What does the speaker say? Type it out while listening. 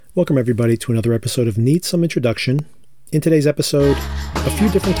Welcome everybody to another episode of Need Some Introduction. In today's episode, a few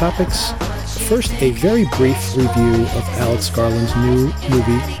different topics. First, a very brief review of Alex Garland's new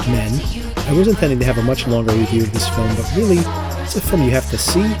movie, Men. I was intending to have a much longer review of this film, but really, it's a film you have to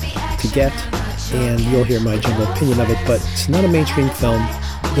see, to get, and you'll hear my general opinion of it, but it's not a mainstream film.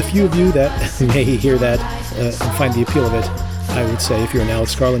 The few of you that may hear that and find the appeal of it, I would say if you're an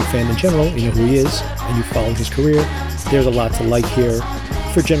Alex Garland fan in general, you know who he is, and you followed his career, there's a lot to like here.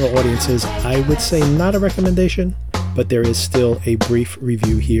 For general audiences, I would say not a recommendation, but there is still a brief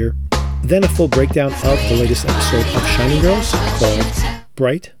review here. Then a full breakdown of the latest episode of Shining Girls called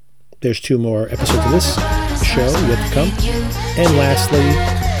Bright. There's 2 more episodes of this show yet to come. And lastly,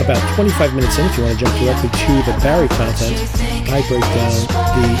 about 25 minutes in, if you want to jump directly to the Barry content, I break down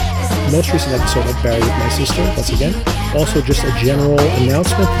the most recent episode of Barry with my sister, once again. Also just a general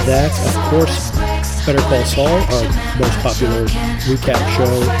announcement that, of course, Better Call Saul, our most popular recap show,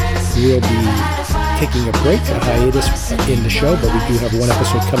 will be taking a break, a hiatus in the show, but we do have one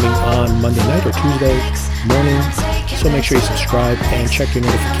episode coming on Monday night or Tuesday morning, so make sure you subscribe and check your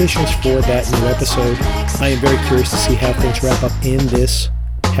notifications for that new episode. I am very curious to see how things wrap up in this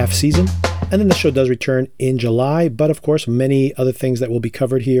half season, and then the show does return in July, but of course many other things that will be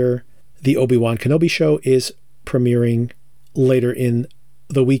covered here. The Obi-Wan Kenobi show is premiering later in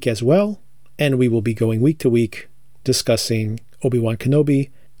the week as well, and we will be going week to week discussing Obi-Wan Kenobi.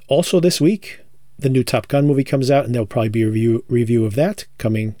 Also this week, the new Top Gun movie comes out, and there'll probably be a review of that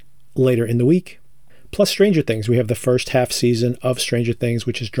coming later in the week. Plus Stranger Things. We have the first half season of Stranger Things,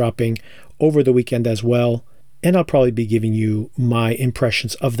 which is dropping over the weekend as well. And I'll probably be giving you my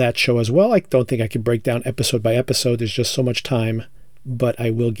impressions of that show as well. I don't think I can break down episode by episode. There's just so much time. But I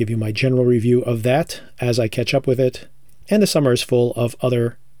will give you my general review of that as I catch up with it. And the summer is full of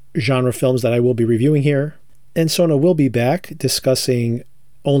other genre films that I will be reviewing here. And Sona will be back discussing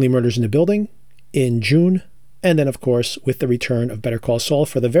Only Murders in the Building in June. And then, of course, with the return of Better Call Saul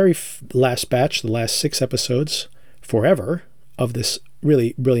for the very last batch, the last 6 episodes forever of this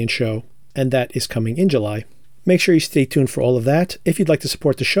really brilliant show. And that is coming in July. Make sure you stay tuned for all of that. If you'd like to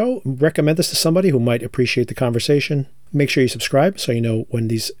support the show, recommend this to somebody who might appreciate the conversation. Make sure you subscribe so you know when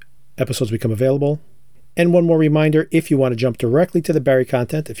these episodes become available. And one more reminder, if you want to jump directly to the Barry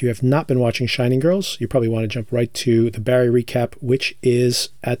content, if you have not been watching Shining Girls, you probably want to jump right to the Barry recap, which is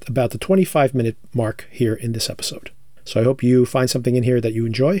at about the 25-minute mark here in this episode. So I hope you find something in here that you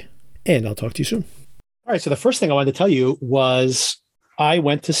enjoy, and I'll talk to you soon. All right, so the first thing I wanted to tell you was I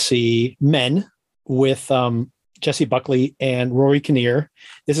went to see Men with Jesse Buckley and Rory Kinnear.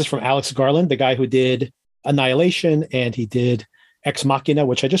 This is from Alex Garland, the guy who did Annihilation, and he did Ex Machina,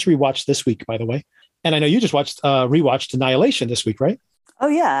 which I just rewatched this week, by the way. And I know you just rewatched Annihilation this week, right? Oh,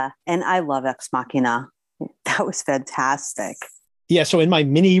 yeah. And I love Ex Machina. That was fantastic. Yeah. So in my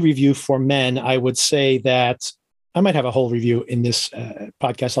mini review for Men, I would say that I might have a whole review in this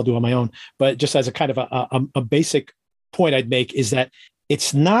podcast I'll do on my own. But just as a kind of a basic point I'd make is that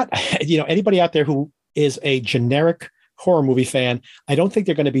it's not, anybody out there who is a generic horror movie fan, I don't think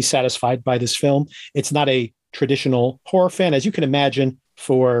they're going to be satisfied by this film. It's not a traditional horror fan, as you can imagine,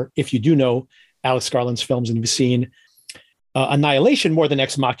 if you do know Alex Garland's films and you've seen Annihilation more than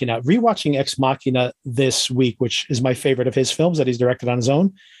Ex Machina. Rewatching Ex Machina this week, which is my favorite of his films that he's directed on his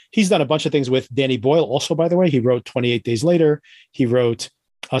own. He's done a bunch of things with Danny Boyle also, by the way. He wrote 28 Days Later. He wrote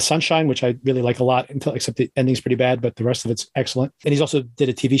Sunshine, which I really like a lot, except the ending's pretty bad, but the rest of it's excellent. And he's also did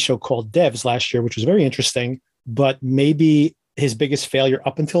a TV show called Devs last year, which was very interesting, but maybe his biggest failure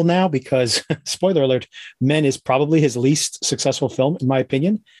up until now, because spoiler alert, Men is probably his least successful film, in my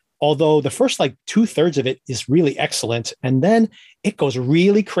opinion. Although the first 2/3 of it is really excellent. And then it goes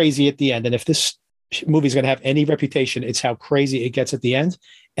really crazy at the end. And if this movie is going to have any reputation, it's how crazy it gets at the end.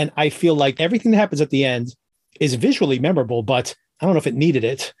 And I feel like everything that happens at the end is visually memorable, but I don't know if it needed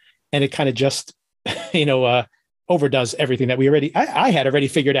it. And it kind of just, overdoes everything that I had already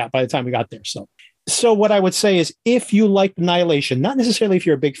figured out by the time we got there. So what I would say is if you like Annihilation, not necessarily if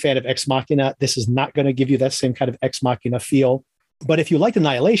you're a big fan of Ex Machina, this is not going to give you that same kind of Ex Machina feel. But if you like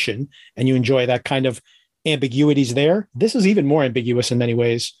Annihilation and you enjoy that kind of ambiguities there, this is even more ambiguous in many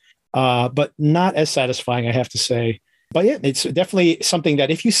ways, but not as satisfying, I have to say. But yeah, it's definitely something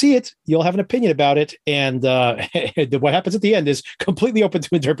that if you see it, you'll have an opinion about it. And what happens at the end is completely open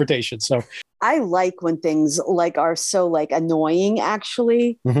to interpretation. So I like when things are so annoying,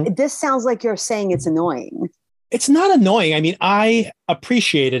 actually. Mm-hmm. This sounds like you're saying it's annoying. It's not annoying. I mean, I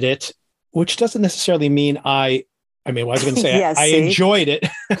appreciated it, which doesn't necessarily mean I was going to say I enjoyed it.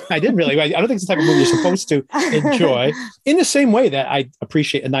 I didn't really. I don't think it's the type of movie you're supposed to enjoy in the same way that I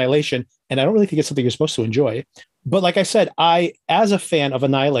appreciate Annihilation. And I don't really think it's something you're supposed to enjoy. But like I said, as a fan of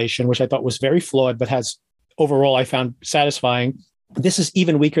Annihilation, which I thought was very flawed, but has overall I found satisfying, this is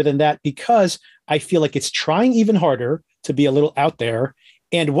even weaker than that because I feel like it's trying even harder to be a little out there.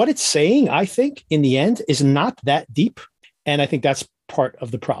 And what it's saying, I think, in the end, is not that deep. And I think that's part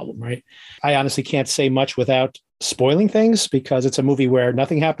of the problem, right? I honestly can't say much without spoiling things because it's a movie where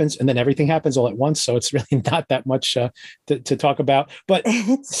nothing happens and then everything happens all at once. So it's really not that much to talk about. But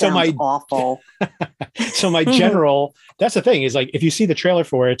it sounds awful. So my general, that's the thing is like, if you see the trailer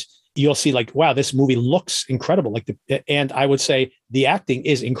for it, you'll see like, wow, this movie looks incredible. And I would say the acting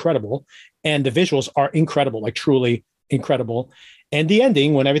is incredible and the visuals are incredible, like truly incredible. And the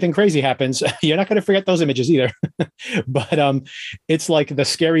ending, when everything crazy happens, you're not going to forget those images either. But it's like the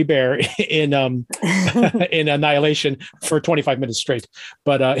scary bear in in Annihilation for 25 minutes straight.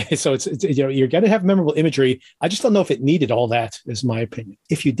 But so it's you're going to have memorable imagery. I just don't know if it needed all that, is my opinion.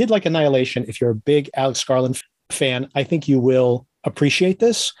 If you did like Annihilation, if you're a big Alex Garland fan, I think you will appreciate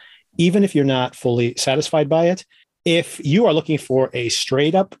this, even if you're not fully satisfied by it. If you are looking for a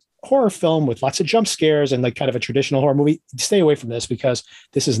straight up horror film with lots of jump scares and like kind of a traditional horror movie, stay away from this because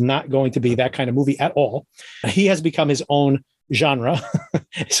this is not going to be that kind of movie at all. He has become his own genre.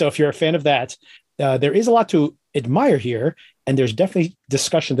 So if you're a fan of that, there is a lot to admire here. And there's definitely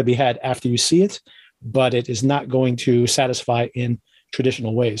discussion to be had after you see it, but it is not going to satisfy in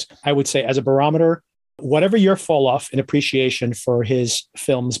traditional ways. I would say as a barometer, whatever your fall off in appreciation for his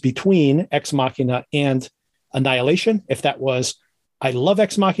films between Ex Machina and Annihilation, if that was I love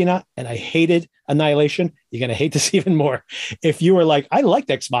Ex Machina and I hated Annihilation, you're going to hate this even more. If you were like, I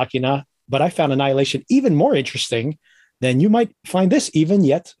liked Ex Machina, but I found Annihilation even more interesting, then you might find this even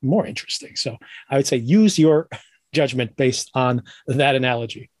yet more interesting. So I would say use your judgment based on that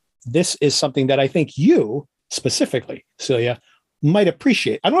analogy. This is something that I think you specifically, Celia, might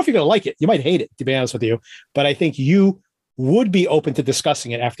appreciate. I don't know if you're going to like it. You might hate it, to be honest with you, but I think you would be open to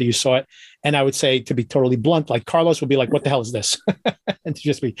discussing it after you saw it. And I would say, to be totally blunt, like Carlos would be like, what the hell is this? And to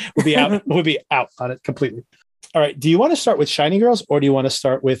just would be out on it completely. All right. Do you want to start with Shining Girls or do you want to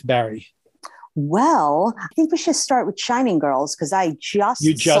start with Barry? Well, I think we should start with Shining Girls because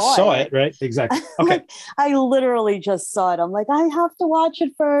you just saw it, right? Exactly. Okay. I literally just saw it. I'm like, I have to watch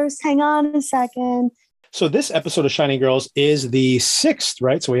it first. Hang on a second. So this episode of Shining Girls is the 6th,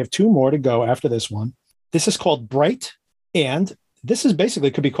 right? So we have 2 more to go after this one. This is called Bright. And this is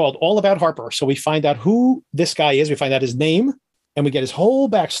basically could be called All About Harper. So we find out who this guy is. We find out his name and we get his whole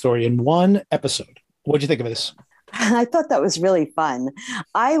backstory in one episode. What did you think of this? I thought that was really fun.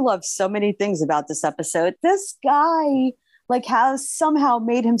 I love so many things about this episode. This guy has somehow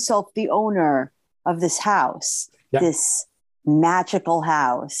made himself the owner of this house, this magical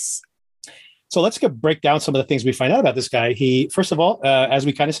house. So let's break down some of the things we find out about this guy. He, first of all, as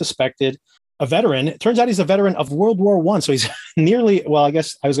we kind of suspected, a veteran. It turns out he's a veteran of World War I. So he's nearly, well, I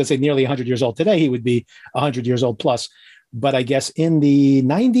guess I was going to say nearly 100 years old. Today, he would be 100 years old plus. But I guess in the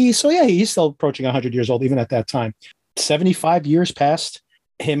 90s, so yeah, he's still approaching 100 years old, even at that time. 75 years past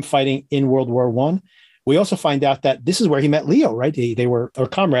him fighting in World War I. We also find out that this is where he met Leo, right? They were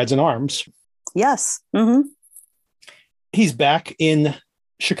comrades in arms. Yes. Mm-hmm. He's back in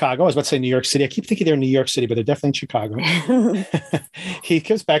Chicago. I was about to say New York City. I keep thinking they're in New York City, but they're definitely in Chicago. He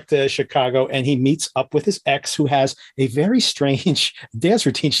comes back to Chicago and he meets up with his ex, who has a very strange dance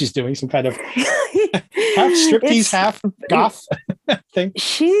routine she's doing, some kind of half striptease, half goth thing.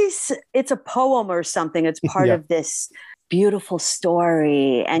 It's a poem or something. It's part of this beautiful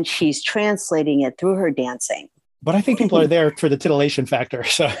story, and she's translating it through her dancing. But I think people are there for the titillation factor.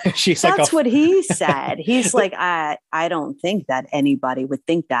 So she's like, that's what he said. He's like, I don't think that anybody would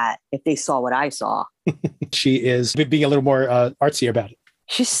think that if they saw what I saw. She is being a little more artsy about it.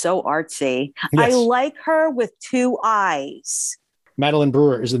 She's so artsy. Yes. I like her with 2 eyes. Madeline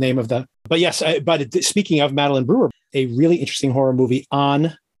Brewer is the name of but yes, but speaking of Madeline Brewer, a really interesting horror movie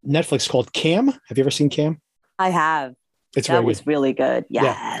on Netflix called Cam. Have you ever seen Cam? I have. That was really good. Yes.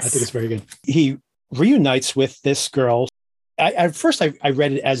 Yeah, I think it's very good. He reunites with this girl. At first, I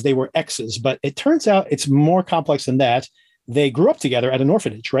read it as they were exes, but it turns out it's more complex than that. They grew up together at an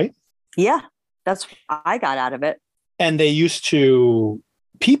orphanage, right? Yeah, that's what I got out of it. And they used to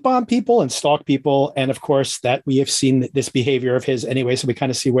peep on people and stalk people. And of course, that we have seen this behavior of his anyway, so we kind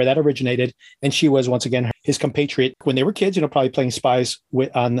of see where that originated. And she was, once again, his compatriot when they were kids, probably playing spies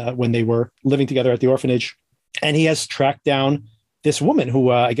when they were living together at the orphanage. And he has tracked down this woman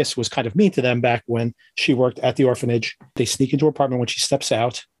who I guess was kind of mean to them back when she worked at the orphanage. They sneak into her apartment when she steps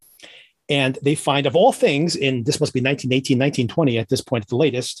out, and they find, of all things, this must be 1918, 1920 at this point at the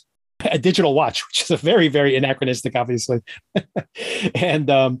latest, a digital watch, which is a very, very anachronistic, obviously. And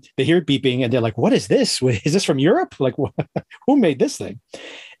they hear it beeping and they're like, what is this? Is this from Europe? Like, who made this thing?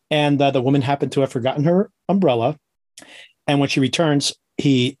 And the woman happened to have forgotten her umbrella. And when she returns,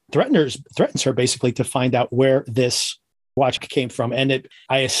 he threatens her basically to find out where this watch came from. And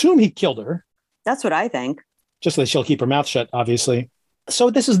I assume he killed her. That's what I think. Just so that she'll keep her mouth shut, obviously. So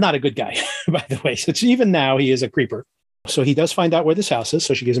this is not a good guy, by the way. So even now, he is a creeper. So he does find out where this house is.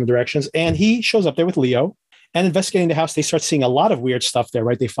 So she gives him directions. And he shows up there with Leo. And investigating the house, they start seeing a lot of weird stuff there,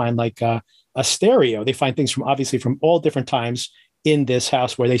 right? They find like a stereo. They find things from all different times in this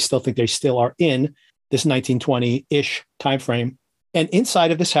house where they still think they still are in this 1920-ish time frame. And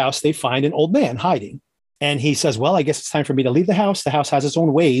inside of this house, they find an old man hiding. And he says, well, I guess it's time for me to leave the house. The house has its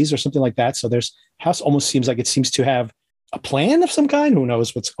own ways or something like that. So house almost seems like it seems to have a plan of some kind. Who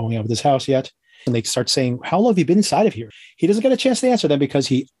knows what's going on with this house yet? And they start saying, how long have you been inside of here? He doesn't get a chance to answer them because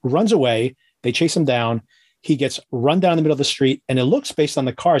he runs away. They chase him down. He gets run down the middle of the street. And it looks, based on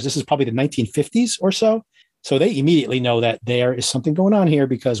the cars, this is probably the 1950s or so. So they immediately know that there is something going on here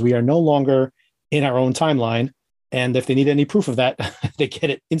because we are no longer in our own timeline. And if they need any proof of that, they get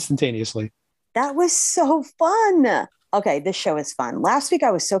it instantaneously. That was so fun. Okay, this show is fun. Last week,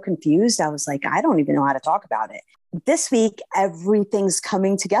 I was so confused. I was like, I don't even know how to talk about it. This week, everything's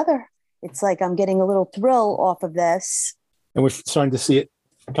coming together. It's like I'm getting a little thrill off of this. And we're starting to see it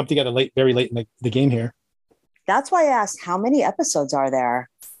come together very late in the game here. That's why I asked, how many episodes are there?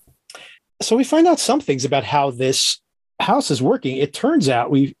 So we find out some things about how this house is working. It turns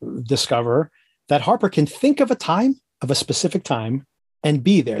out we discover that Harper can think of a specific time, and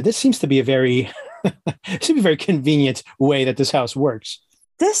be there. This seems to be a very convenient way that this house works.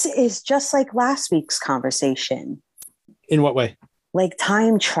 This is just like last week's conversation. In what way? Like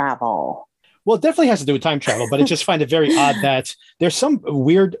time travel. Well, it definitely has to do with time travel, but I just find it very odd that there's some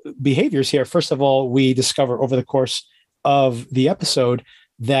weird behaviors here. First of all, we discover over the course of the episode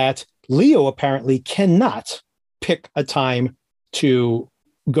that Leo apparently cannot pick a time to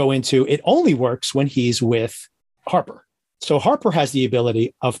go into. It only works when he's with Harper. So Harper has the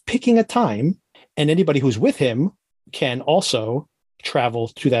ability of picking a time, and anybody who's with him can also travel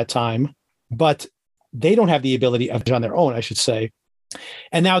to that time, but they don't have the ability of on their own, I should say.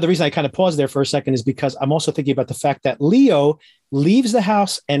 And now the reason I kind of paused there for a second is because I'm also thinking about the fact that Leo leaves the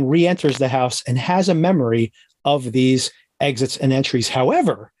house and re-enters the house and has a memory of these exits and entries.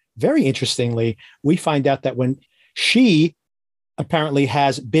 However, very interestingly, we find out that when she apparently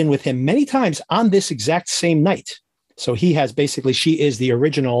has been with him many times on this exact same night. So she is the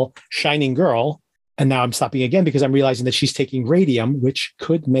original shining girl. And now I'm stopping again because I'm realizing that she's taking radium, which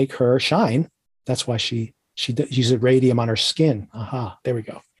could make her shine. That's why she uses radium on her skin. Aha, there we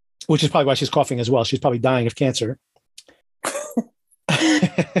go. Which is probably why she's coughing as well. She's probably dying of cancer.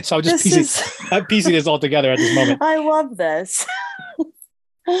 So I'm just piecing this all together at this moment. I love this.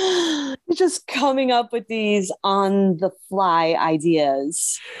 Just coming up with these on the fly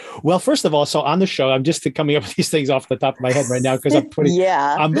ideas. Well, first of all, so on the show, I'm just coming up with these things off the top of my head right now because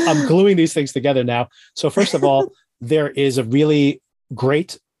I'm gluing these things together now. So first of all, there is a really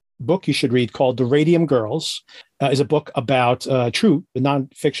great book you should read called The Radium Girls. Is a book about a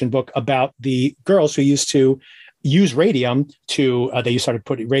nonfiction book about the girls who used to use radium they started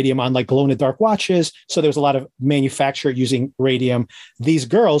putting radium on like glow in the dark watches. So there was a lot of manufacture using radium. These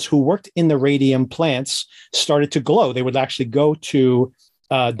girls who worked in the radium plants started to glow. They would actually go to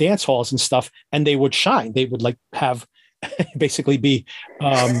dance halls and stuff, and they would shine. They would like have basically be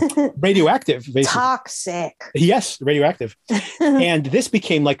radioactive. Basically. Toxic. Yes, radioactive. And this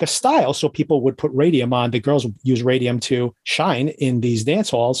became like a style. So people would put radium on. The girls would use radium to shine in these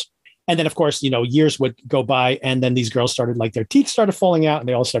dance halls. And then, of course, years would go by, and then these girls started, like, their teeth started falling out, and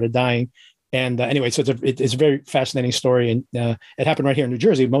they all started dying. And anyway, so it's a very fascinating story, and it happened right here in New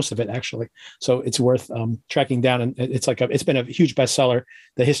Jersey, most of it actually. So it's worth tracking down, and it's been a huge bestseller.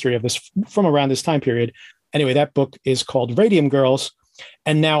 The history of this from around this time period. Anyway, that book is called Radium Girls.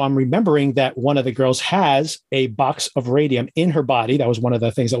 And now I'm remembering that one of the girls has a box of radium in her body. That was one of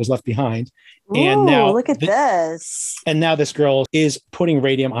the things that was left behind. Ooh, and now look at this. And now this girl is putting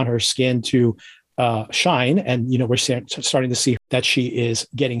radium on her skin to shine. And, we're starting to see that she is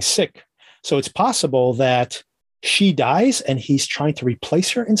getting sick. So it's possible that she dies and he's trying to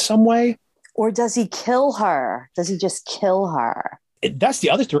replace her in some way. Or does he kill her? Does he just kill her? That's the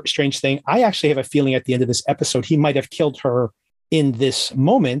other strange thing. I actually have a feeling at the end of this episode, he might have killed her in this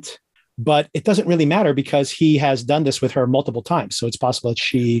moment, but it doesn't really matter because he has done this with her multiple times. So it's possible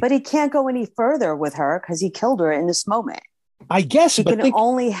that But he can't go any further with her because he killed her in this moment. I guess. He can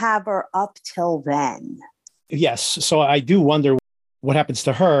only have her up till then. Yes. So I do wonder what happens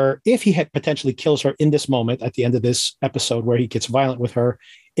to her if he had potentially kills her in this moment at the end of this episode where he gets violent with her.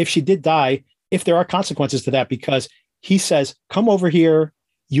 If she did die, if there are consequences to that, because he says, come over here.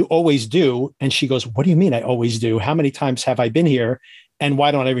 You always do. And she goes, what do you mean I always do? How many times have I been here? And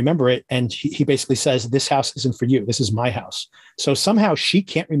why don't I remember it? And he basically says, this house isn't for you. This is my house. So somehow she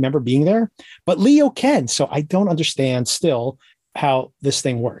can't remember being there, but Leo can. So I don't understand still how this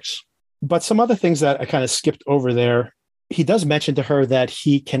thing works. But some other things that I kind of skipped over there. He does mention to her that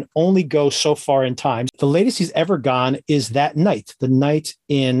he can only go so far in time. The latest he's ever gone is that night, the night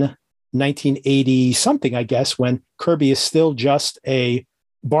in 1980 something, I guess, when Kirby is still just a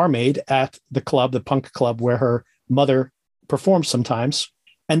barmaid at the club, the punk club where her mother performs sometimes.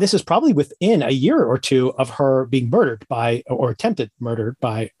 And this is probably within a year or two of her being murdered by, or attempted murder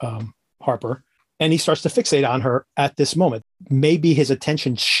by Harper. And he starts to fixate on her at this moment. Maybe his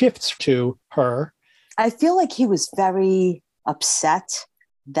attention shifts to her. I feel like he was very upset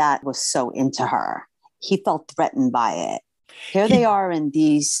that was so into her. He felt threatened by it. Here they are in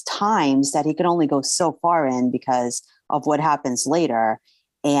these times that he can only go so far in because of what happens later.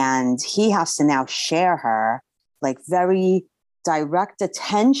 And he has to now share her, like very direct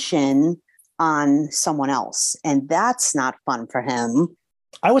attention on someone else. And that's not fun for him.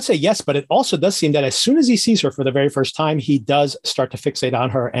 I would say yes, but it also does seem that as soon as he sees her for the very first time, he does start to fixate on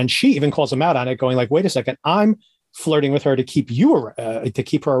her. And she even calls him out on it, going like, wait a second, I'm flirting with her to keep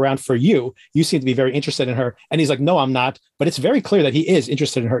her around for you. You seem to be very interested in her. And he's like, no, I'm not. But it's very clear that he is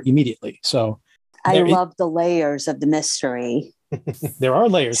interested in her immediately. So I love the layers of the mystery. There are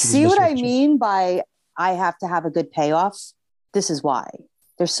layers. See what I mean by I have to have a good payoff? This is why.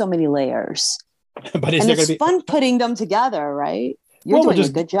 There's so many layers. But it's fun putting them together, right? You're doing a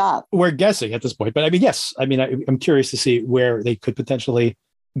good job. We're guessing at this point. But I mean, yes. I mean, I'm curious to see where they could potentially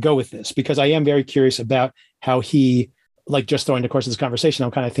go with this, because I am very curious about how he, like just during the course of this conversation,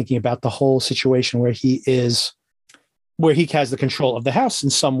 I'm kind of thinking about the whole situation where he has the control of the house in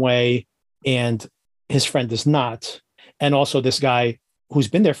some way and his friend is not. And also this guy who's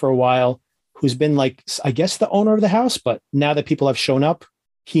been there for a while, who's been like, I guess the owner of the house, but now that people have shown up,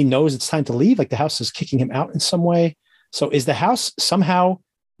 he knows it's time to leave. Like the house is kicking him out in some way. So is the house somehow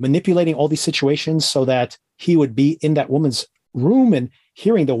manipulating all these situations so that he would be in that woman's room and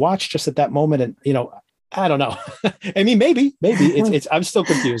hearing the watch just at that moment? And, you know, I don't know. I mean, maybe it's, I'm still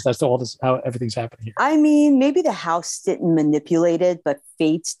confused as to all this, how everything's happening here. I mean, maybe the house didn't manipulate it, but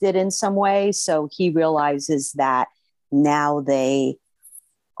fate did in some way. So he realizes that now they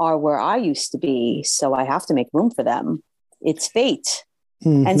are where I used to be. So I have to make room for them. It's fate.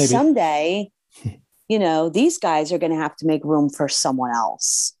 And maybe. Someday, you know, these guys are going to have to make room for someone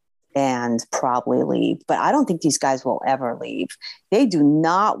else and probably leave. But I don't think these guys will ever leave. They do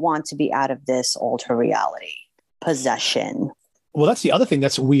not want to be out of this alter reality possession. Well, that's the other thing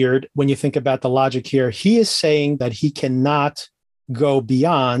that's weird when you think about the logic here. He is saying that he cannot go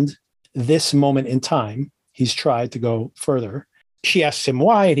beyond this moment in time. He's tried to go further. She asks him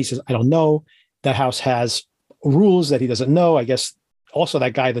why, and he says, I don't know. The house has rules that he doesn't know. I guess also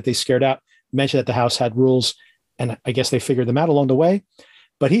that guy that they scared out mentioned that the house had rules, and I guess they figured them out along the way.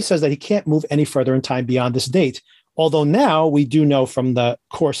 But he says that he can't move any further in time beyond this date. Although now we do know from the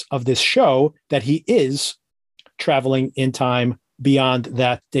course of this show that he is traveling in time beyond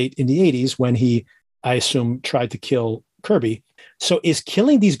that date in the 80s when he, I assume, tried to kill Kirby. So is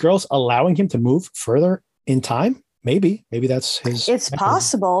killing these girls allowing him to move further in time? Maybe that's his. It's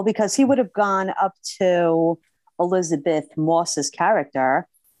possible because he would have gone up to Elizabeth Moss's character,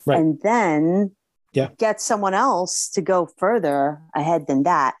 right, and then get someone else to go further ahead than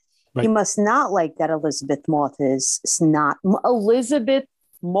that. Right. He must not like that Elizabeth Moss is not Elizabeth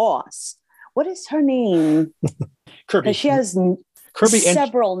Moss. What is her name? Kirby. She has Kirby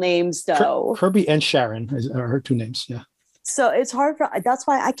several names though. Kirby and Sharon are her two names. Yeah. So it's hard that's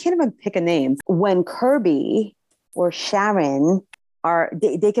why I can't even pick a name. When Kirby or Sharon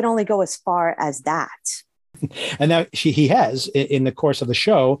they can only go as far as that. And now he has, in the course of the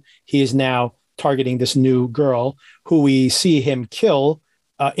show, he is now targeting this new girl who we see him kill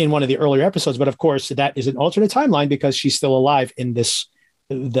in one of the earlier episodes. But of course, that is an alternate timeline because she's still alive in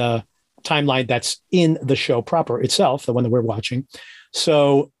the timeline that's in the show proper itself, the one that we're watching.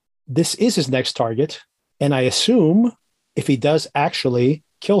 So this is his next target. And I assume if he does actually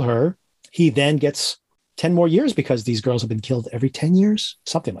kill her, he then gets 10 more years because these girls have been killed every 10 years,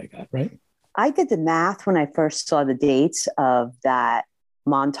 something like that, right? I did the math when I first saw the dates of that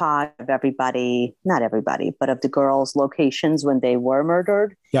montage of everybody, not everybody, but of the girls' locations when they were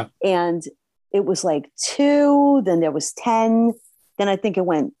murdered. Yeah. And it was like 2, then there was 10. Then I think it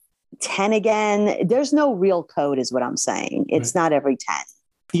went 10 again. There's no real code is what I'm saying. It's not every 10.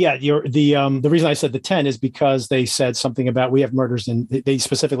 Yeah, the reason I said the 10 is because they said something about we have murders and they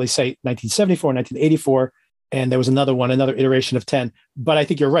specifically say 1974, 1984, and there was another iteration of 10. But I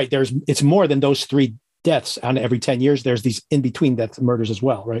think you're right. It's more than those 3 deaths on every 10 years. There's these in between death murders as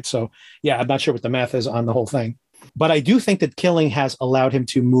well, right? So yeah, I'm not sure what the math is on the whole thing. But I do think that killing has allowed him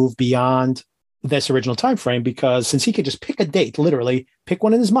to move beyond this original time frame, because since he could just pick a date, literally pick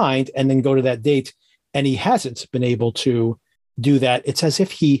one in his mind and then go to that date, and he hasn't been able to do that. It's as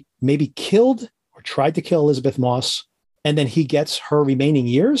if he maybe killed or tried to kill Elizabeth Moss, and then he gets her remaining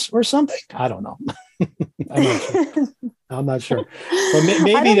years or something. I don't know. I'm not sure.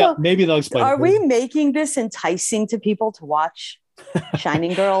 But maybe they'll explain. Are we making this enticing to people to watch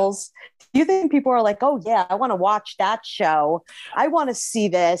Shining Girls? Do you think people are like, oh yeah, I want to watch that show. I want to see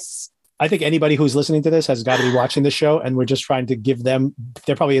this. I think anybody who's listening to this has got to be watching the show, and we're just trying to give them,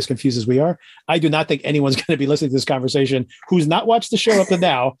 they're probably as confused as we are. I do not think anyone's going to be listening to this conversation who's not watched the show up to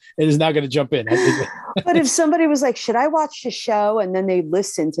now and is now going to jump in. But if somebody was like, should I watch the show? And then they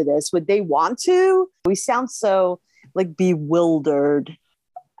listen to this, would they want to? We sound so like bewildered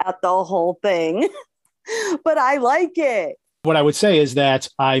at the whole thing, but I like it. What I would say is that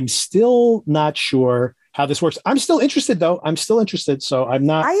I'm still not sure how this works. I'm still interested, though. So I'm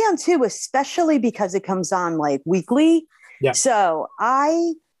not. I am too, especially because it comes on like weekly. Yeah. So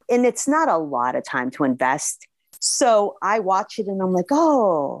and it's not a lot of time to invest. So I watch it and I'm like,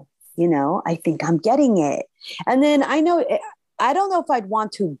 oh, I think I'm getting it. And then I don't know if I'd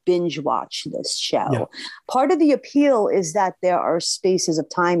want to binge watch this show. Yeah. Part of the appeal is that there are spaces of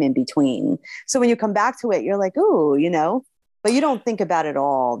time in between. So when you come back to it, you're like, ooh, but you don't think about it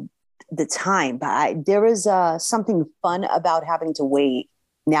all the time. But there is something fun about having to wait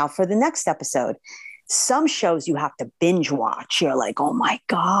now for the next episode. Some shows you have to binge watch. You're like, oh my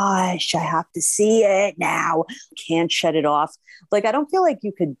gosh, I have to see it now. Can't shut it off. Like, I don't feel like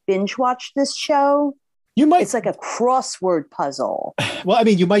you could binge watch this show. You might. It's like a crossword puzzle. Well, I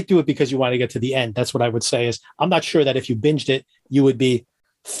mean, you might do it because you want to get to the end. That's what I would say. Is I'm not sure that if you binged it, you would be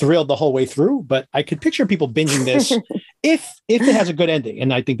thrilled the whole way through, but I could picture people binging this if it has a good ending.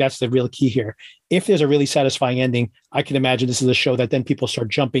 And I think that's the real key here. If there's a really satisfying ending, I can imagine this is a show that then people start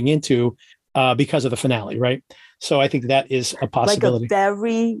jumping into because of the finale, right? So I think that is a possibility. Like a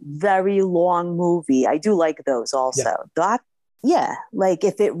very, very long movie. I do like those also. Yeah. Like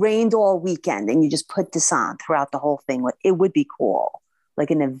if it rained all weekend and you just put this on throughout the whole thing, it would be cool. Like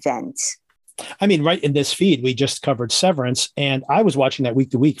an event. I mean, right in this feed, we just covered Severance, and I was watching that week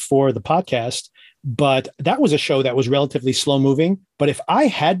to week for the podcast, but that was a show that was relatively slow moving. But if I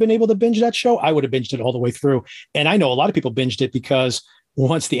had been able to binge that show, I would have binged it all the way through. And I know a lot of people binged it because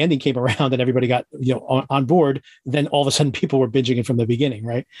once the ending came around and everybody got on board, then all of a sudden people were binging it from the beginning,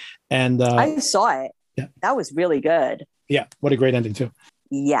 right? And I saw it. Yeah. That was really good. Yeah. What a great ending too.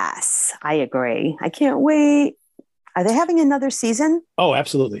 Yes, I agree. I can't wait. Are they having another season? Oh,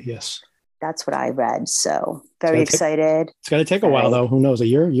 absolutely. Yes. That's what I read. So very excited. It's going to take a while though. Who knows? A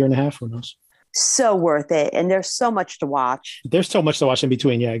year and a half? Who knows? So worth it. And there's so much to watch. There's so much to watch in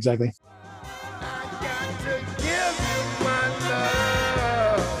between. Yeah, exactly.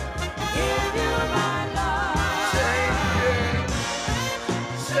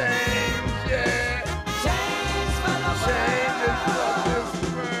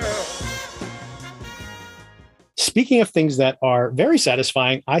 Speaking of things that are very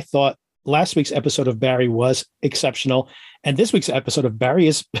satisfying, I thought last week's episode of Barry was exceptional. And this week's episode of Barry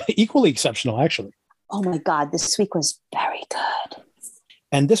is equally exceptional, actually. Oh my God, this week was very good.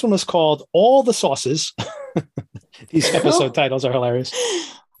 And this one was called All the Sauces. These episode titles are hilarious.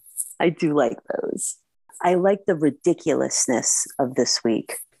 I do like those. I like the ridiculousness of this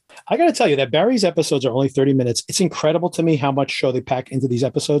week. I got to tell you that Barry's episodes are only 30 minutes. It's incredible to me how much show they pack into these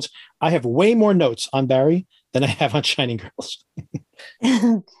episodes. I have way more notes on Barry than I have on Shining Girls.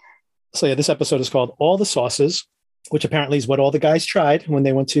 So yeah, this episode is called All the Sauces, which apparently is what all the guys tried when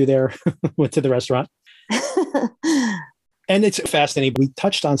they went to the restaurant. And it's fascinating. We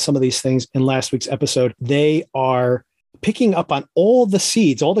touched on some of these things in last week's episode. They are picking up on all the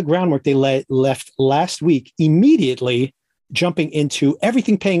seeds, all the groundwork they left last week, immediately jumping into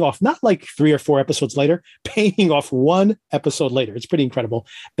everything paying off, not like 3 or 4 episodes later, paying off 1 episode later. It's pretty incredible,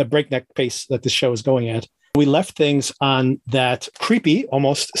 the breakneck pace that this show is going at. We left things on that creepy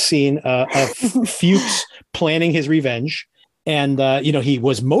almost scene of Fuchs planning his revenge. And, he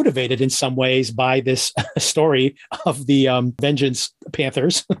was motivated in some ways by this story of the Vengeance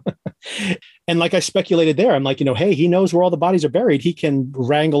Panthers. And like I speculated there, I'm like, hey, he knows where all the bodies are buried. He can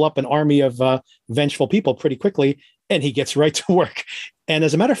wrangle up an army of vengeful people pretty quickly. And he gets right to work. And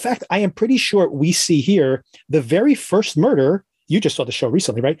as a matter of fact, I am pretty sure we see here the very first murder. You just saw the show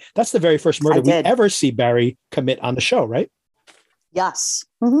recently, right? That's the very first murder we ever see Barry commit on the show, right? Yes.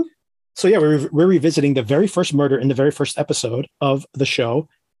 Mm-hmm. So yeah, we're revisiting the very first murder in the very first episode of the show.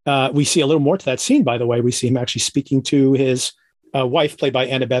 We see a little more to that scene, by the way. We see him actually speaking to his wife, played by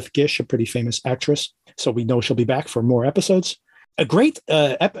Annabeth Gish, a pretty famous actress. So we know she'll be back for more episodes. A great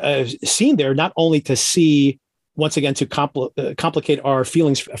scene there, not only to see, once again, to complicate our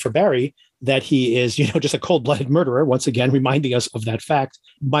feelings for Barry, that he is, just a cold-blooded murderer, once again, reminding us of that fact.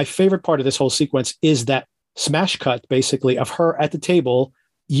 My favorite part of this whole sequence is that smash cut, basically, of her at the table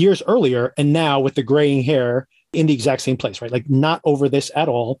years earlier, and now with the graying hair in the exact same place, right? Like, not over this at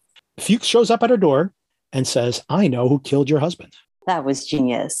all. Fuchs shows up at her door and says, "I know who killed your husband." That was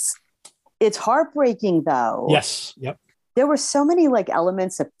genius. It's heartbreaking, though. Yes. Yep. There were so many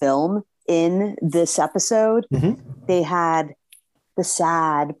elements of film in this episode. Mm-hmm. They had the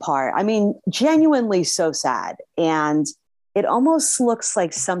sad part. I mean, genuinely so sad. And it almost looks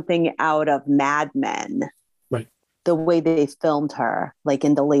like something out of Mad Men. Right. The way they filmed her,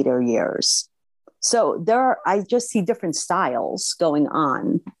 in the later years. So I just see different styles going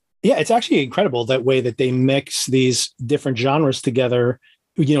on. Yeah, it's actually incredible that way that they mix these different genres together,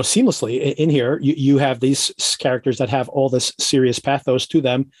 seamlessly in here. You have these characters that have all this serious pathos to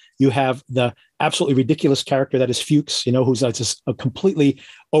them. You have the absolutely ridiculous character that is Fuchs, who's just a completely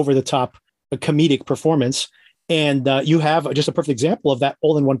over the top comedic performance. And you have just a perfect example of that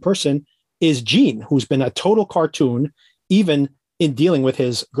all in one person is Gene, who's been a total cartoon, even in dealing with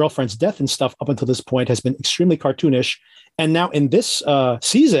his girlfriend's death and stuff up until this point, has been extremely cartoonish. And now in this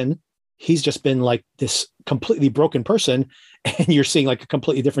season, he's just been like this completely broken person. And you're seeing a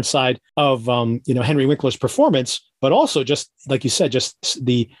completely different side of, Henry Winkler's performance, but also just like you said, just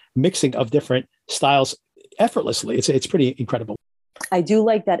the mixing of different styles effortlessly. It's pretty incredible. I do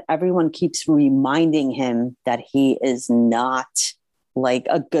like that everyone keeps reminding him that he is not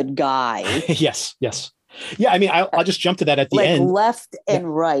a good guy. Yes. Yeah, I mean, I'll just jump to that at the end. Left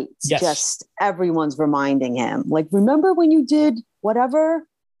and right. Yes. Just everyone's reminding him. Remember when you did whatever?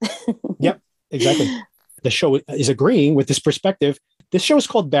 Yep, exactly. The show is agreeing with this perspective. This show is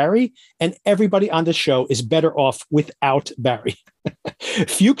called Barry, and everybody on the show is better off without Barry.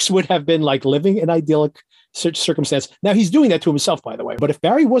 Fuchs would have been living an idyllic circumstance. Now he's doing that to himself, by the way. But if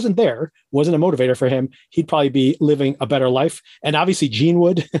Barry wasn't there, wasn't a motivator for him, he'd probably be living a better life. And obviously Gene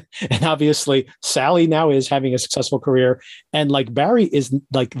would, and obviously Sally now is having a successful career. And Barry is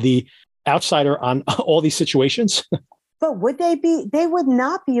the outsider on all these situations. But would they would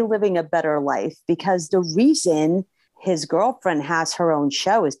not be living a better life, because the reason his girlfriend has her own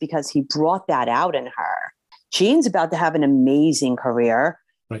show is because he brought that out in her. Gene's about to have an amazing career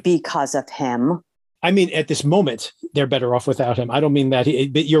because of him. I mean, at this moment, they're better off without him. I don't mean that.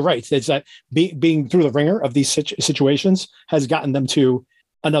 But you're right. It's that being through the ringer of these situations has gotten them to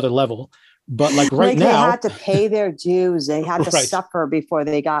another level. But right now, they had to pay their dues. They had to suffer before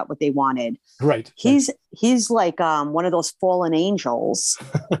they got what they wanted. Right. He's one of those fallen angels.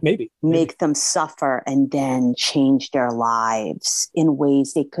 Maybe make them suffer and then change their lives in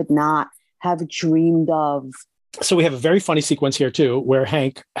ways they could not have dreamed of. So we have a very funny sequence here too, where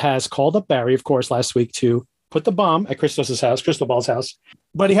Hank has called up Barry, of course, last week to put the bomb at Cristobal's house,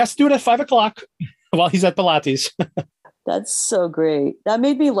 but he has to do it at 5:00 while he's at Pilates. That's so great. That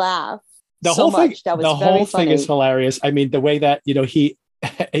made me laugh. The whole thing is hilarious. I mean, the way that, he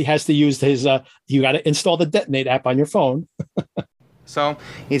has to use his, you got to install the Detonate app on your phone. So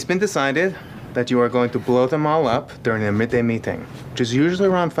it's been decided that you are going to blow them all up during a midday meeting, which is usually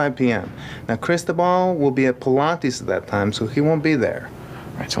around 5 p.m. Now, Cristobal will be at Pilates at that time, so he won't be there.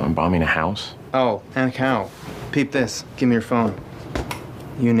 Right, so I'm bombing a house? Oh, and Cal, peep this. Give me your phone.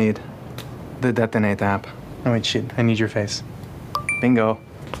 You need the Detonate app. Oh, wait, shit. I need your face. Bingo.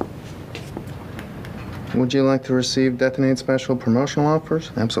 Would you like to receive Detonate special promotional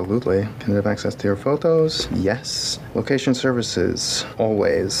offers? Absolutely. Can I have access to your photos? Yes. Location services?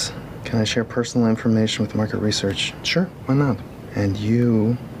 Always. Can I share personal information with market research? Sure, why not? And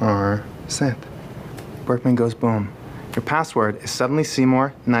you are set. Berkman goes boom. Your password is suddenly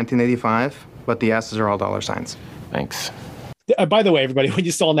Seymour 1985, but the S's are all dollar signs. Thanks. By the way, everybody, when you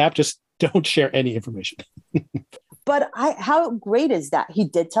install an app, just don't share any information. But how great is that? He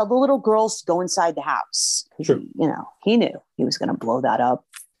did tell the little girls to go inside the house. True. He knew he was going to blow that up.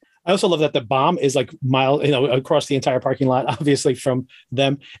 I also love that the bomb is across the entire parking lot, obviously from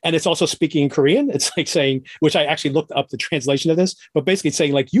them. And it's also speaking in Korean. It's saying, which I actually looked up the translation of this, but basically it's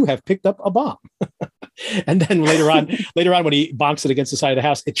saying you have picked up a bomb. And then later on when he bonks it against the side of the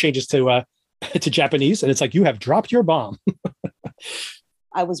house, it changes to Japanese. And it's you have dropped your bomb.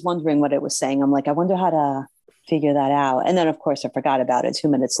 I was wondering what it was saying. I'm like, I wonder how to figure that out. And then, of course, I forgot about it 2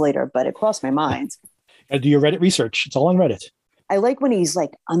 minutes later, but it crossed my mind. Do your Reddit research. It's all on Reddit. I like when he's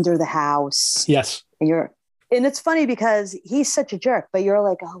like under the house. Yes. And it's funny because he's such a jerk, but you're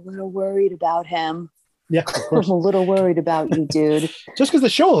like a little worried about him. Yeah, of course. I'm a little worried about you, dude. Just because the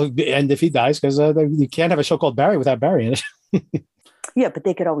show will end if he dies, because you can't have a show called Barry without Barry in it. Yeah, but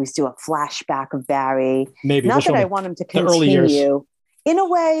they could always do a flashback of Barry. Maybe. Not that I want him to continue. In a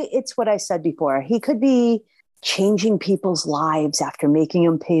way, it's what I said before. He could be changing people's lives after making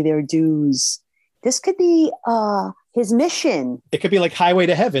them pay their dues. This could be his mission. It could be like Highway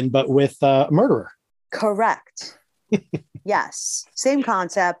to Heaven, but with a murderer. Correct. Yes. Same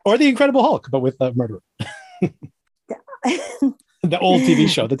concept. Or The Incredible Hulk, but with a murderer. The old TV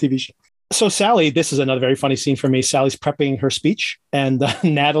show. So Sally, this is another very funny scene for me. Sally's prepping her speech, and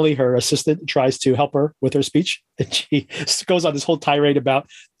Natalie, her assistant, tries to help her with her speech. And she goes on this whole tirade about,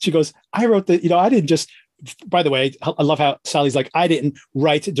 she goes, I wrote I didn't just, by the way, I love how Sally's like, I didn't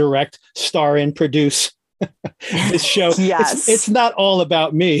write, direct, star in, produce this show. Yes. It's not all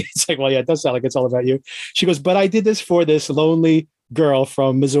about me. It's like, well, yeah, it does sound like it's all about you. She goes, but I did this for this lonely girl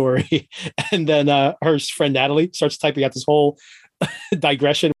from Missouri. And then her friend Natalie starts typing out this whole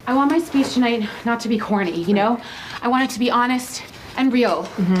digression. I want my speech tonight not to be corny, you know? I want it to be honest and real,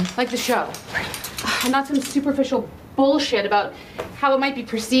 like the show. And not some superficial bullshit about how it might be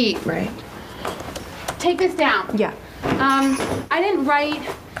perceived. Right. Take this down. Yeah. I didn't write,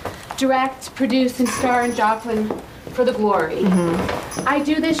 direct, produce, and star in Joplin for the glory. I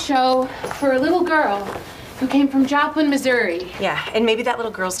do this show for a little girl who came from Joplin, Missouri. Yeah, and maybe that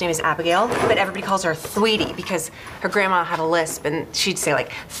little girl's name is Abigail, but everybody calls her Thweetie because her grandma had a lisp and she'd say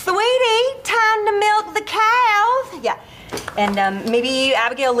like, Thweetie, time to milk the cows. Yeah, and maybe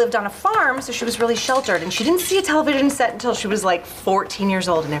Abigail lived on a farm, so she was really sheltered and she didn't see a television set until she was like 14 years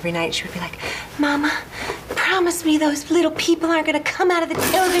old, and every night she would be like, Mama, promise me those little people aren't gonna come out of the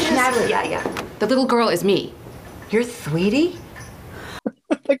television. Natalie, yeah. The little girl is me. You're Thweetie?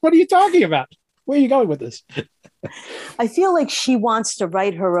 Like, what are you talking about? Where are you going with this? I feel like she wants to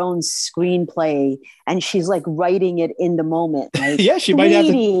write her own screenplay and she's like writing it in the moment. Like, yeah, she might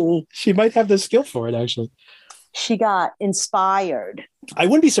have the skill for it, actually. She got inspired. I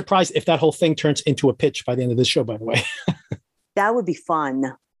wouldn't be surprised if that whole thing turns into a pitch by the end of this show, by the way. That would be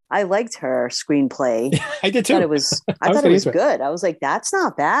fun. I liked her screenplay. I did too. I thought it was good. I was like, that's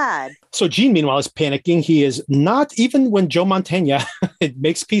not bad. So Gene, meanwhile, is panicking. He is not, even when Joe Mantegna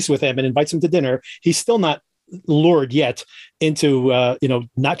makes peace with him and invites him to dinner, he's still not lured yet into,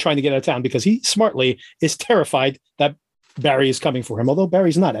 not trying to get out of town, because he smartly is terrified that Barry is coming for him. Although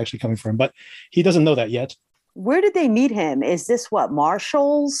Barry's not actually coming for him, but he doesn't know that yet. Where did they meet him? Is this what,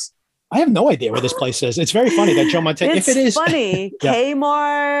 Marshall's? I have no idea where this place is. It's very funny that Joe Mantegna, if it is funny, yeah.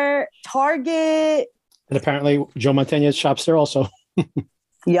 Kmart, Target. And apparently Joe Mantegna shops there also.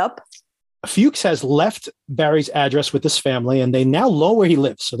 Yep. Fuchs has left Barry's address with this family, and they now know where he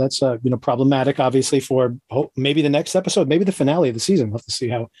lives. So that's problematic, obviously, for maybe the next episode, maybe the finale of the season. We'll have to see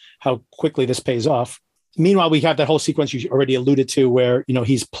how quickly this pays off. Meanwhile, we have that whole sequence you already alluded to where,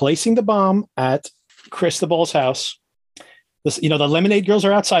 he's placing the bomb at Cristobal's house. This, the lemonade girls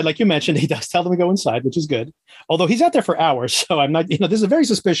are outside, like you mentioned. He does tell them to go inside, which is good. Although he's out there for hours. So I'm not, this is very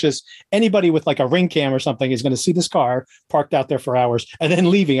suspicious. Anybody with like a ring cam or something is going to see this car parked out there for hours and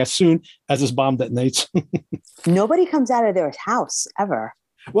then leaving as soon as this bomb detonates. Nobody comes out of their house ever.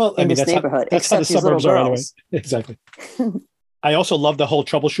 Well, I mean, this neighborhood, that's how the suburbs are anyway. Exactly. I also love the whole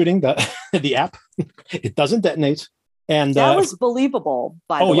troubleshooting, the app. It doesn't detonate. And that was believable,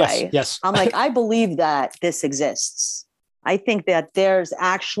 by the way. Yes. I'm like, I believe that this exists. I think that there's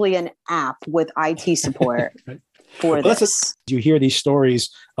actually an app with IT support for this. You hear these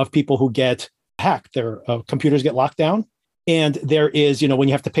stories of people who get hacked, their computers get locked down. And there is, when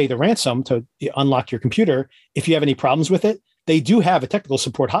you have to pay the ransom to unlock your computer, if you have any problems with it, they do have a technical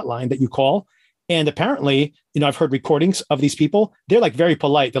support hotline that you call. And apparently, I've heard recordings of these people. They're like very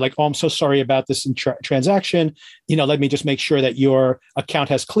polite. They're like, oh, I'm so sorry about this transaction. Let me just make sure that your account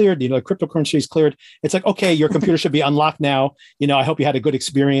has cleared, the cryptocurrency is cleared. It's like, okay, your computer should be unlocked now. I hope you had a good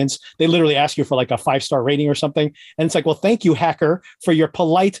experience. They literally ask you for like a 5-star rating or something. And it's like, well, thank you, hacker, for your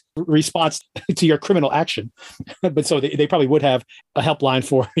polite response to your criminal action. But so they probably would have a helpline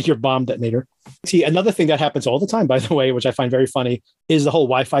for your bomb detonator. See, another thing that happens all the time, by the way, which I find very funny, is the whole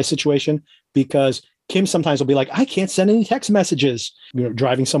Wi-Fi situation, because Kim sometimes will be like, I can't send any text messages,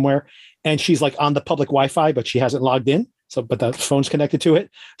 driving somewhere. And she's like on the public Wi-Fi, but she hasn't logged in. So, but the phone's connected to it.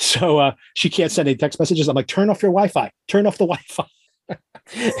 So she can't send any text messages. I'm like, turn off your Wi-Fi, turn off the Wi-Fi.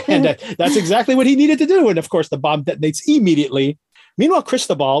 And that's exactly what he needed to do. And of course, the bomb detonates immediately. Meanwhile,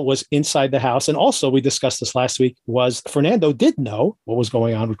 Cristobal was inside the house. And also, we discussed this last week, was Fernando did know what was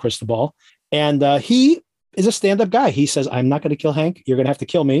going on with Cristobal. And he is a stand-up guy. He says, I'm not going to kill Hank. You're going to have to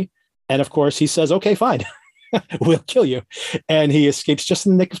kill me. And of course, he says, okay, fine. We'll kill you. And he escapes just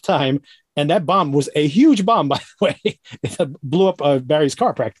in the nick of time. And that bomb was a huge bomb, by the way. It blew up Barry's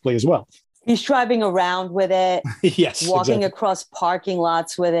car practically as well. He's driving around with it. Yes. Walking across parking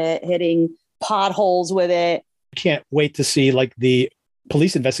lots with it, hitting potholes with it. Can't wait to see like the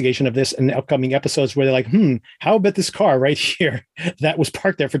police investigation of this in the upcoming episodes where they're like, how about this car right here that was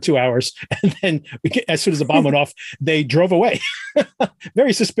parked there for 2 hours? And then as soon as the bomb went off, they drove away.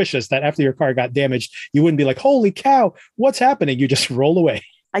 Very suspicious that after your car got damaged, you wouldn't be like, holy cow, what's happening? You just roll away.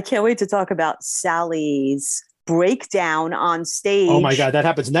 I can't wait to talk about Sally's breakdown on stage. Oh my God, that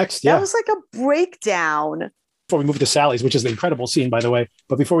happens next. Yeah. That was like a breakdown. Before we move to Sally's, which is the incredible scene, by the way.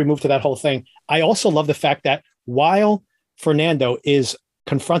 But before we move to that whole thing, I also love the fact that while Fernando is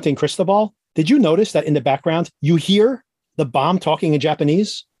confronting Cristobal, did you notice that in the background, you hear the bomb talking in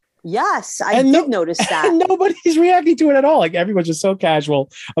Japanese? Yes, I did notice that. And nobody's reacting to it at all. Like everyone's just so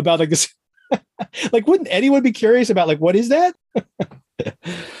casual about like this. Like, wouldn't anyone be curious about like, what is that?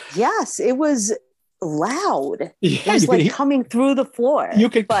 Yes, it was loud. Yeah, it was like coming through the floor. You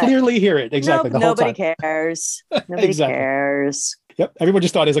could clearly hear it. Exactly. Nope, nobody cares. Nobody cares. Yep. Everyone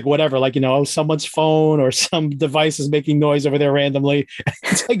just thought it's like whatever, like, someone's phone or some device is making noise over there randomly.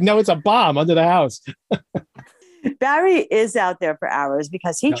 It's like, no, it's a bomb under the house. Barry is out there for hours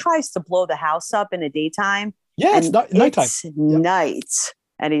because he tries to blow the house up in the daytime. Yeah, it's nighttime. It's night,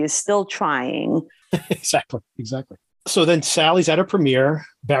 and he is still trying. Exactly. So then Sally's at her premiere.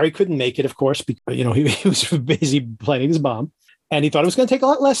 Barry couldn't make it, of course, because, he was busy planning his bomb. And he thought it was going to take a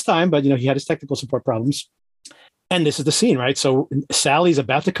lot less time, but, he had his technical support problems. And this is the scene, right? So Sally's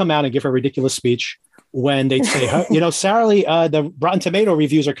about to come out and give her ridiculous speech when they say, Sally, the Rotten Tomato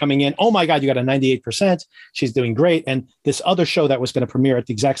reviews are coming in. Oh my God, you got a 98%. She's doing great. And this other show that was going to premiere at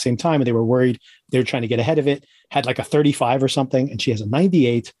the exact same time, and they were worried, they were trying to get ahead of it, had like a 35 or something. And she has a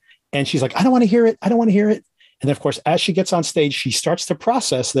 98. And she's like, I don't want to hear it. And then, of course, as she gets on stage, she starts to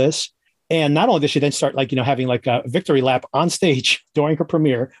process this. And not only does she then start having like a victory lap on stage during her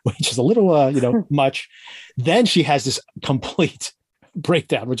premiere, which is a little, much. Then she has this complete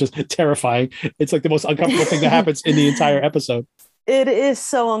breakdown, which is terrifying. It's like the most uncomfortable thing that happens in the entire episode. It is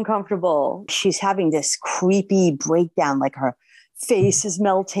so uncomfortable. She's having this creepy breakdown, like her face is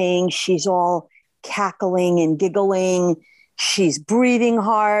melting. She's all cackling and giggling. She's breathing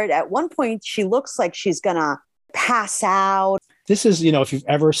hard. At one point, she looks like she's going to pass out. This is, if you've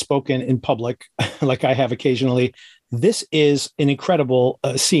ever spoken in public, like I have occasionally, this is an incredible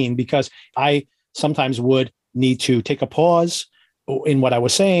scene because I sometimes would need to take a pause in what I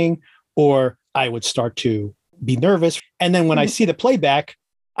was saying, or I would start to be nervous. And then when I see the playback,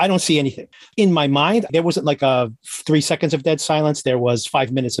 I don't see anything. In my mind, there wasn't like 3 seconds of dead silence. There was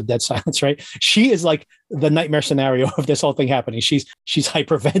 5 minutes of dead silence, right? She is like the nightmare scenario of this whole thing happening. She's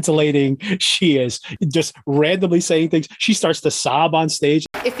hyperventilating. She is just randomly saying things. She starts to sob on stage.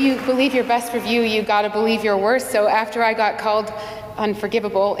 If you believe your best review, you got to believe your worst. So after I got called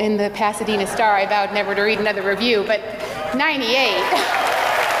unforgivable in the Pasadena Star, I vowed never to read another review, but 98.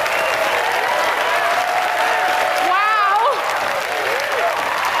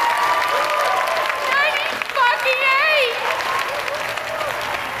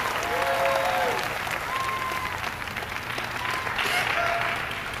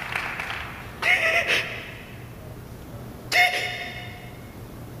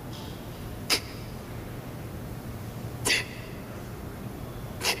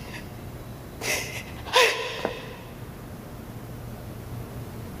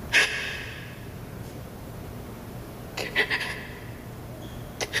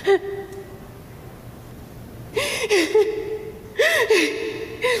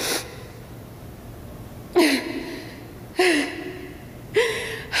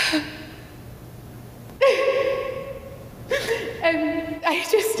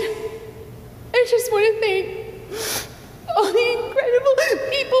 I just want to thank all the incredible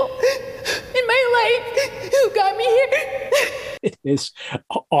people in my life who got me here. It is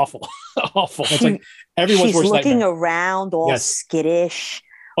awful. Awful. It's like everyone's worst nightmare. She's looking around all skittish.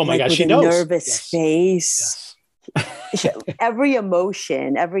 Oh my gosh, with she a knows. Nervous face. Every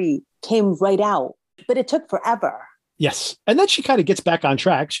emotion, came right out, but it took forever. Yes. And then she kind of gets back on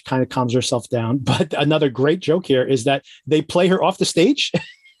track. She kind of calms herself down. But another great joke here is that they play her off the stage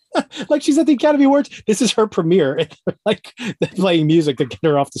like she's at the Academy Awards. This is her premiere. Like they're playing music to get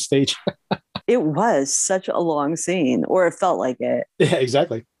her off the stage. It was such a long scene, or it felt like it. Yeah,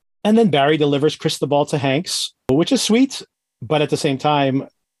 exactly. And then Barry delivers Cristobal to Hanks, which is sweet. But at the same time,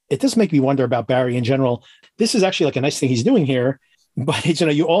 it does make me wonder about Barry in general. This is actually like a nice thing he's doing here. But,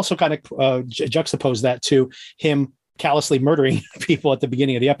 you also kind of juxtapose that to him callously murdering people at the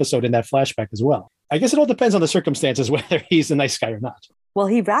beginning of the episode in that flashback as well. I guess it all depends on the circumstances, whether he's a nice guy or not. Well,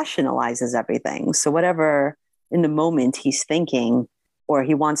 he rationalizes everything. So whatever in the moment he's thinking or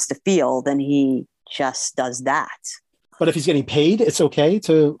he wants to feel, then he just does that. But if he's getting paid, it's okay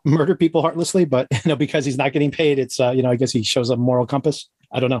to murder people heartlessly. But because he's not getting paid, it's I guess he shows a moral compass.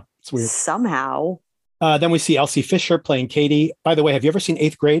 I don't know. It's weird. Somehow. Then we see Elsie Fisher playing Katie. By the way, have you ever seen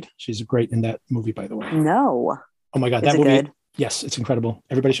 8th Grade? She's great in that movie, by the way. No. Oh my God, Is that movie. Good? Yes, it's incredible.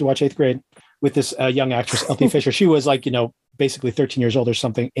 Everybody should watch 8th Grade with this young actress, Elsie Fisher. She was basically 13 years old or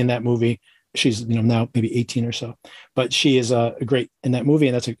something in that movie. She's, now maybe 18 or so, but she is great in that movie.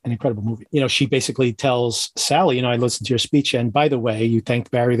 And that's an incredible movie. She basically tells Sally, I listened to your speech. And by the way, you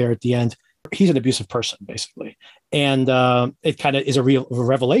thanked Barry there at the end. He's an abusive person, basically. And it kind of is a real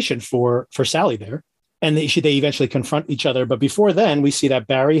revelation for Sally there. And they eventually confront each other. But before then, we see that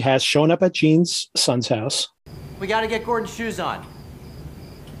Barry has shown up at Jean's son's house. We got to get Gordon's shoes on.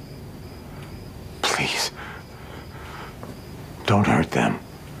 Please. Don't hurt them.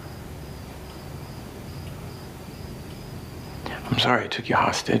 I'm sorry I took you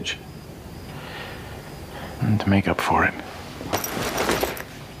hostage. And to make up for it,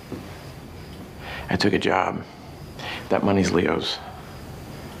 I took a job. That money's Leo's.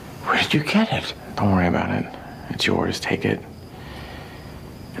 Where did you get it? Don't worry about it. It's yours. Take it.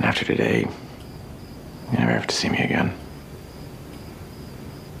 And after today, you never have to see me again.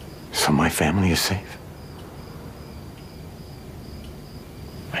 So my family is safe.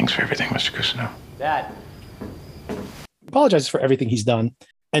 Thanks for everything, Mr. Cousineau. Dad. Apologizes for everything he's done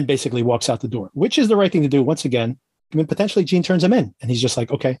and basically walks out the door, which is the right thing to do. Once again, potentially Jean turns him in and he's just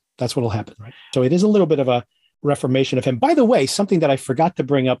like, okay, that's what'll happen, right? So it is a little bit of a reformation of him. By the way, something that I forgot to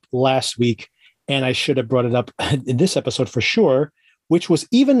bring up last week, and I should have brought it up in this episode for sure, which was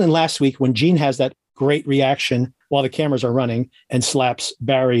even in last week when Jean has that great reaction while the cameras are running and slaps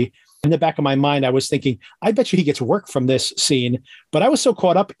Barry. In the back of my mind, I was thinking, I bet you he gets work from this scene. But I was so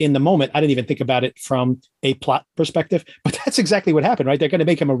caught up in the moment, I didn't even think about it from a plot perspective. But that's exactly what happened, right? They're going to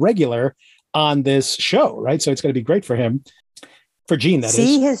make him a regular on this show, right? So it's going to be great for him. For Jean, that is.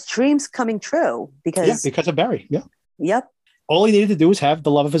 See his dreams coming true because of Barry. Yeah. Yep. All he needed to do was have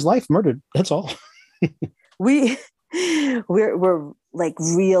the love of his life murdered. That's all. We're like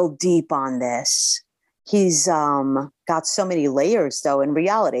real deep on this. He's got so many layers, though, in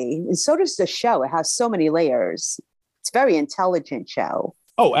reality. And so does the show. It has so many layers. It's a very intelligent show.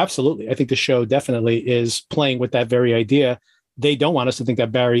 Oh, absolutely. I think the show definitely is playing with that very idea. They don't want us to think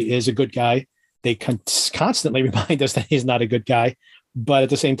that Barry is a good guy. They constantly remind us that he's not a good guy. But at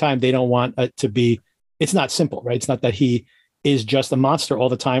the same time, they don't want it to be, it's not simple, right? It's not that he is just a monster all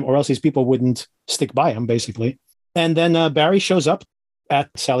the time, or else these people wouldn't stick by him, basically. And then Barry shows up at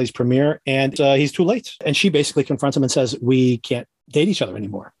Sally's premiere and he's too late. And she basically confronts him and says, we can't date each other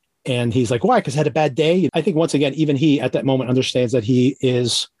anymore. And he's like, why? Because I had a bad day. I think once again, even he at that moment understands that he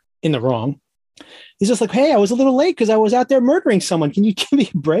is in the wrong. He's just like, hey, I was a little late because I was out there murdering someone. Can you give me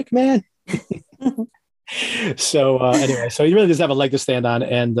a break, man? So anyway, so he really doesn't have a leg to stand on.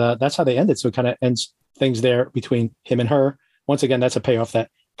 And that's how they ended. So it kind of ends things there between him and her. Once again, that's a payoff that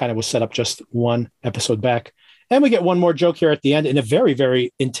kind of was set up just one episode back. And we get one more joke here at the end in a very,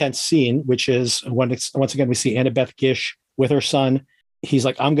 very intense scene, which is when once again, we see Annabeth Gish with her son. He's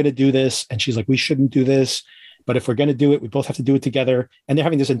like, I'm going to do this. And she's like, we shouldn't do this. But if we're going to do it, we both have to do it together. And they're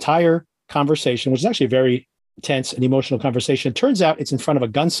having this entire conversation, which is actually a very tense and emotional conversation. It turns out it's in front of a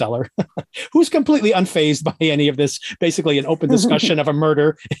gun seller who's completely unfazed by any of this, basically an open discussion of a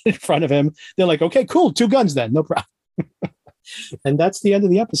murder in front of him. They're like, okay, cool. 2 guns then. No problem. And that's the end of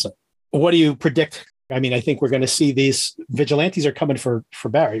the episode. What do you predict? I mean, I think we're going to see these vigilantes are coming for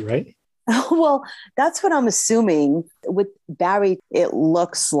Barry, right? Well, that's what I'm assuming. With Barry, it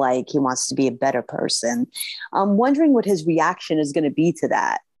looks like he wants to be a better person. I'm wondering what his reaction is going to be to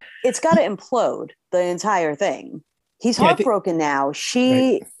that. It's got to implode, the entire thing. He's heartbroken now.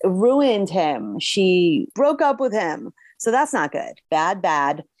 She ruined him. She broke up with him. So that's not good.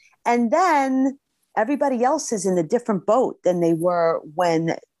 Bad. And then everybody else is in a different boat than they were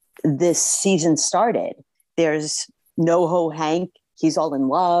when this season started. There's NoHo Hank. He's all in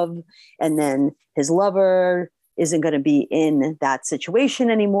love. And then his lover isn't going to be in that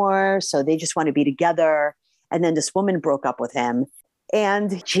situation anymore. So they just want to be together. And then this woman broke up with him.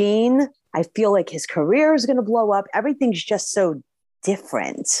 And Jean, I feel like his career is going to blow up. Everything's just so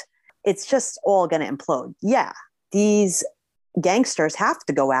different. It's just all going to implode. Yeah, these gangsters have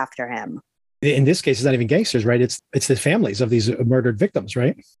to go after him. in this case, it's not even gangsters, right? It's the families of these murdered victims,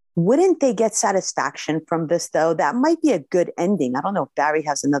 right? Wouldn't they get satisfaction from this, though? That might be a good ending. I don't know if Barry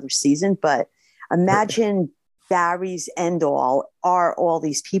has another season, but imagine Barry's end all are all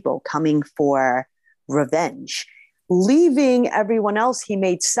these people coming for revenge, leaving everyone else he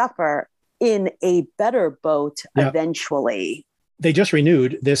made suffer in a better boat eventually. They just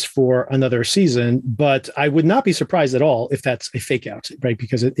renewed this for another season, but I would not be surprised at all if that's a fake out, right?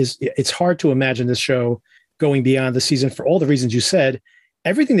 Because it's hard to imagine this show going beyond the season for all the reasons you said.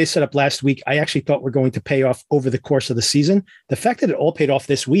 Everything they set up last week, I actually thought were going to pay off over the course of the season. The fact that it all paid off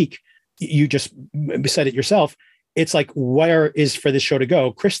this week, you just said it yourself. It's like, where is for this show to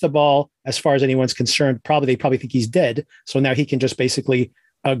go? Cristobal, as far as anyone's concerned, they probably think he's dead. So now he can just basically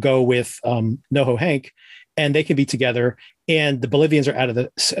go with NoHo Hank, and they can be together, and the Bolivians are out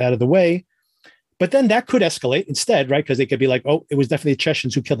of the way. But then that could escalate instead, right? Because they could be like, oh, it was definitely the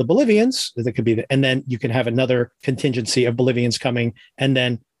Chechens who killed the Bolivians. That could be, and then you can have another contingency of Bolivians coming, and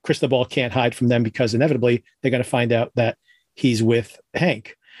then Cristobal can't hide from them because inevitably they're going to find out that he's with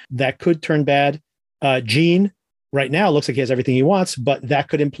Hank. That could turn bad. Gene right now looks like he has everything he wants, but that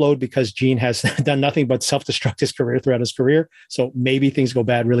could implode because Gene has done nothing but self-destruct his career throughout his career. So maybe things go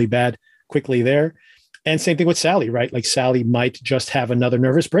bad, really bad quickly there. And same thing with Sally, right? Like Sally might just have another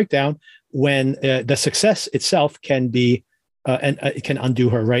nervous breakdown when the success itself can be, and it can undo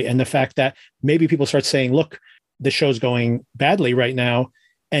her, right? And the fact that maybe people start saying, look, the show's going badly right now.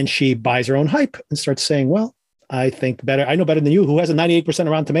 And she buys her own hype and starts saying, well, I know better than you, who has a 98%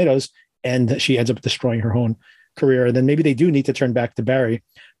 around tomatoes. And she ends up destroying her own career. And then maybe they do need to turn back to Barry.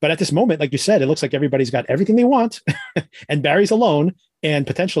 But at this moment, like you said, it looks like everybody's got everything they want and Barry's alone. And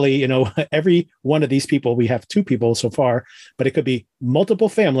potentially, every one of these people, we have 2 people so far, but it could be multiple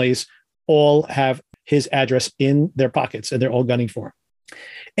families, all have his address in their pockets and they're all gunning for him.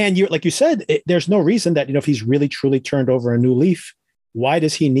 And like you said, there's no reason that, if he's really truly turned over a new leaf, why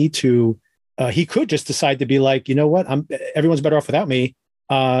does he need to, he could just decide to be like, you know what, everyone's better off without me.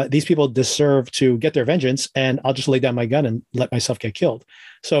 These people deserve to get their vengeance and I'll just lay down my gun and let myself get killed.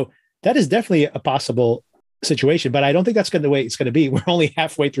 So that is definitely a possible situation, but I don't think that's the way it's going to be. We're only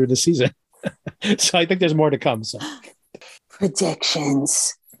halfway through the season. So I think there's more to come. So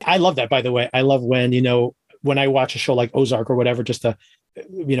predictions. I love that, by the way. I love when I watch a show like Ozark or whatever, just to,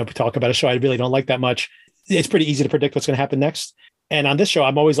 talk about a show I really don't like that much. It's pretty easy to predict what's going to happen next. And on this show,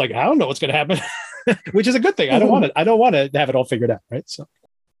 I'm always like, I don't know what's going to happen, which is a good thing. I don't want to have it all figured out. Right.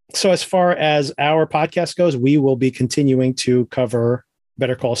 So as far as our podcast goes, we will be continuing to cover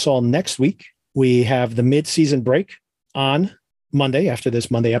Better Call Saul next week. We have the mid-season break on Monday after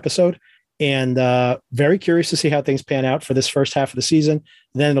this Monday episode, and very curious to see how things pan out for this first half of the season.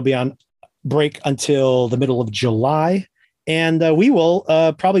 Then it'll be on break until the middle of July. And we will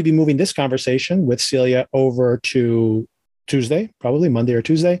probably be moving this conversation with Celia over to Tuesday, probably Monday or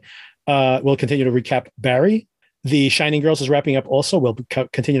Tuesday. We'll continue to recap Barry. The Shining Girls is wrapping up also. We'll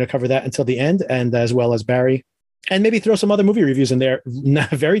continue to cover that until the end, and as well as Barry. And maybe throw some other movie reviews in there.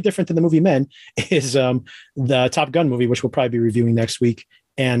 Very different than the movie Men is the Top Gun movie, which we'll probably be reviewing next week,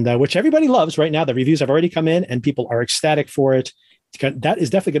 and which everybody loves right now. The reviews have already come in and people are ecstatic for it. That is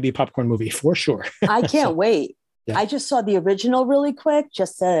definitely going to be a popcorn movie for sure. I can't wait. Yeah. I just saw the original really quick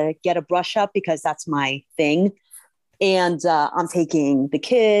just to get a brush up because that's my thing. And I'm taking the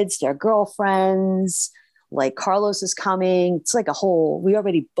kids, their girlfriends, like Carlos is coming. It's like we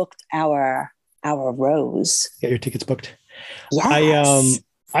already booked our rows. Get your tickets booked. Yes.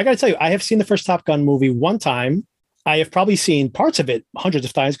 I got to tell you, I have seen the first Top Gun movie one time. I have probably seen parts of it hundreds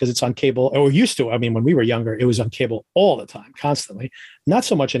of times because it's on cable, or used to. I mean, when we were younger, it was on cable all the time, constantly. Not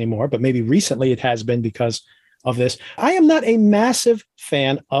so much anymore, but maybe recently it has been because of this. I am not a massive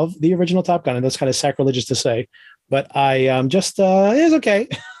fan of the original Top Gun, and that's kind of sacrilegious to say, but I am just, it's okay.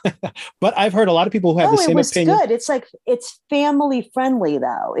 But I've heard a lot of people who have the same opinion. Good. It's family friendly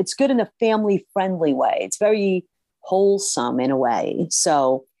though. It's good in a family friendly way. It's very wholesome in a way.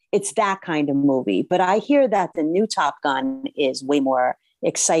 So it's that kind of movie. But I hear that the new Top Gun is way more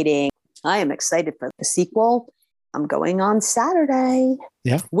exciting. I am excited for the sequel. I'm going on Saturday.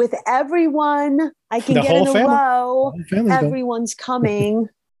 Yeah. With everyone. I can get in a row. Everyone's coming.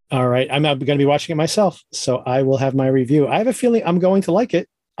 All right. I'm going to be watching it myself, so I will have my review. I have a feeling I'm going to like it.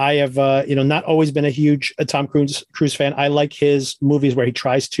 I have, not always been a huge Tom Cruise fan. I like his movies where he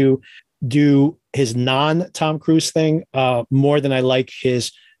tries to do his non-Tom Cruise thing more than I like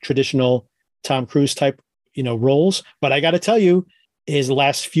his traditional Tom Cruise type, roles. But I got to tell you, his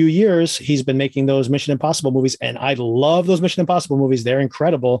last few years, he's been making those Mission Impossible movies, and I love those Mission Impossible movies. They're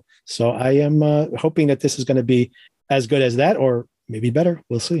incredible. So I am hoping that this is going to be as good as that, or maybe better.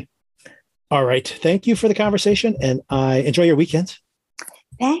 We'll see. All right. Thank you for the conversation, and I enjoy your weekend.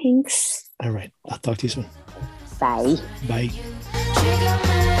 Thanks. All right. I'll talk to you soon. Bye. Bye. We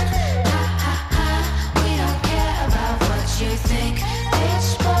don't care about what you think.